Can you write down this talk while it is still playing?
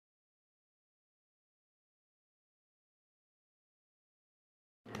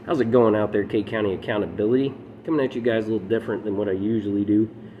How's it going out there, K County Accountability? Coming at you guys a little different than what I usually do.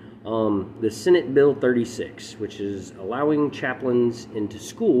 The Senate Bill 36, which is allowing chaplains into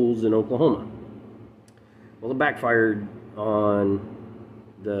schools in Oklahoma. Well, it backfired on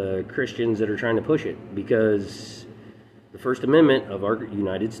the Christians that are trying to push it, because the First Amendment of our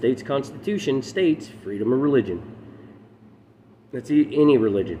United States Constitution states freedom of religion. That's any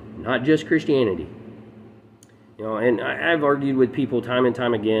religion, not just Christianity. You know, and I've argued with people time and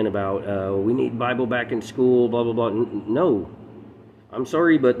time again about we need Bible back in school, blah, blah, blah. No. I'm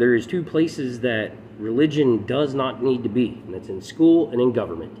sorry, but there is two places that religion does not need to be, and that's in school and in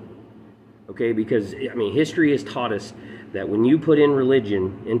government. Okay, because, I mean, history has taught us that when you put in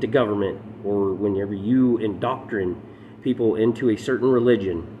religion into government, or whenever you indoctrinate people into a certain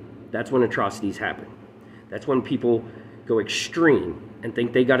religion, that's when atrocities happen. That's when people go extreme and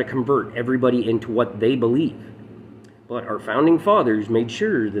think they got to convert everybody into what they believe. But our founding fathers made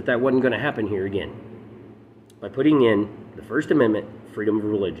sure that that wasn't going to happen here again by putting in the First Amendment, freedom of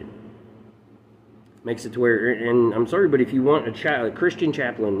religion. Makes it to where, and I'm sorry, but if you want a Christian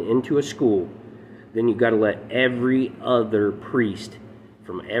chaplain into a school, then you've got to let every other priest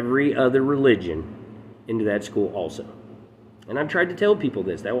from every other religion into that school also. And I've tried to tell people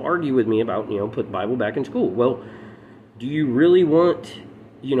this. They will argue with me about, put the Bible back in school. Well, do you really want,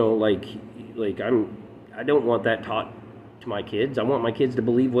 I don't want that taught to my kids. I want my kids to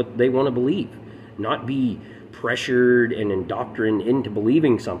believe what they want to believe, not be pressured and indoctrinated into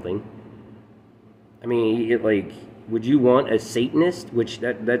believing something. I mean, would you want a Satanist? Which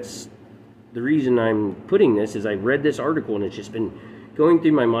that's the reason I'm putting this, is I read this article and it's just been going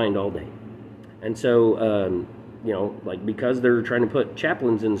through my mind all day. And so, because they're trying to put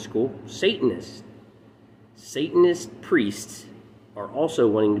chaplains in the school, Satanist priests are also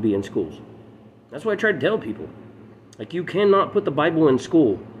wanting to be in schools. That's what I try to tell people. You cannot put the Bible in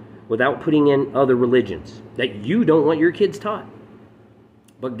school without putting in other religions that you don't want your kids taught.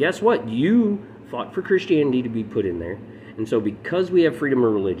 But guess what? You fought for Christianity to be put in there. And so because we have freedom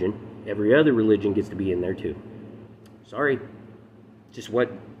of religion, every other religion gets to be in there too. Sorry. Just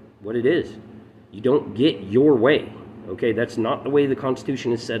what it is. You don't get your way. Okay, that's not the way the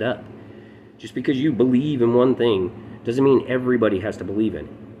Constitution is set up. Just because you believe in one thing doesn't mean everybody has to believe in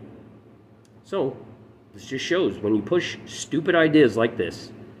it. So, this just shows when you push stupid ideas like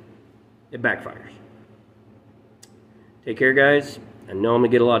this, it backfires. Take care, guys. I know I'm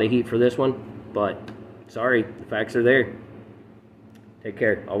going to get a lot of heat for this one, but sorry, the facts are there. Take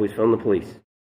care. Always phone the police.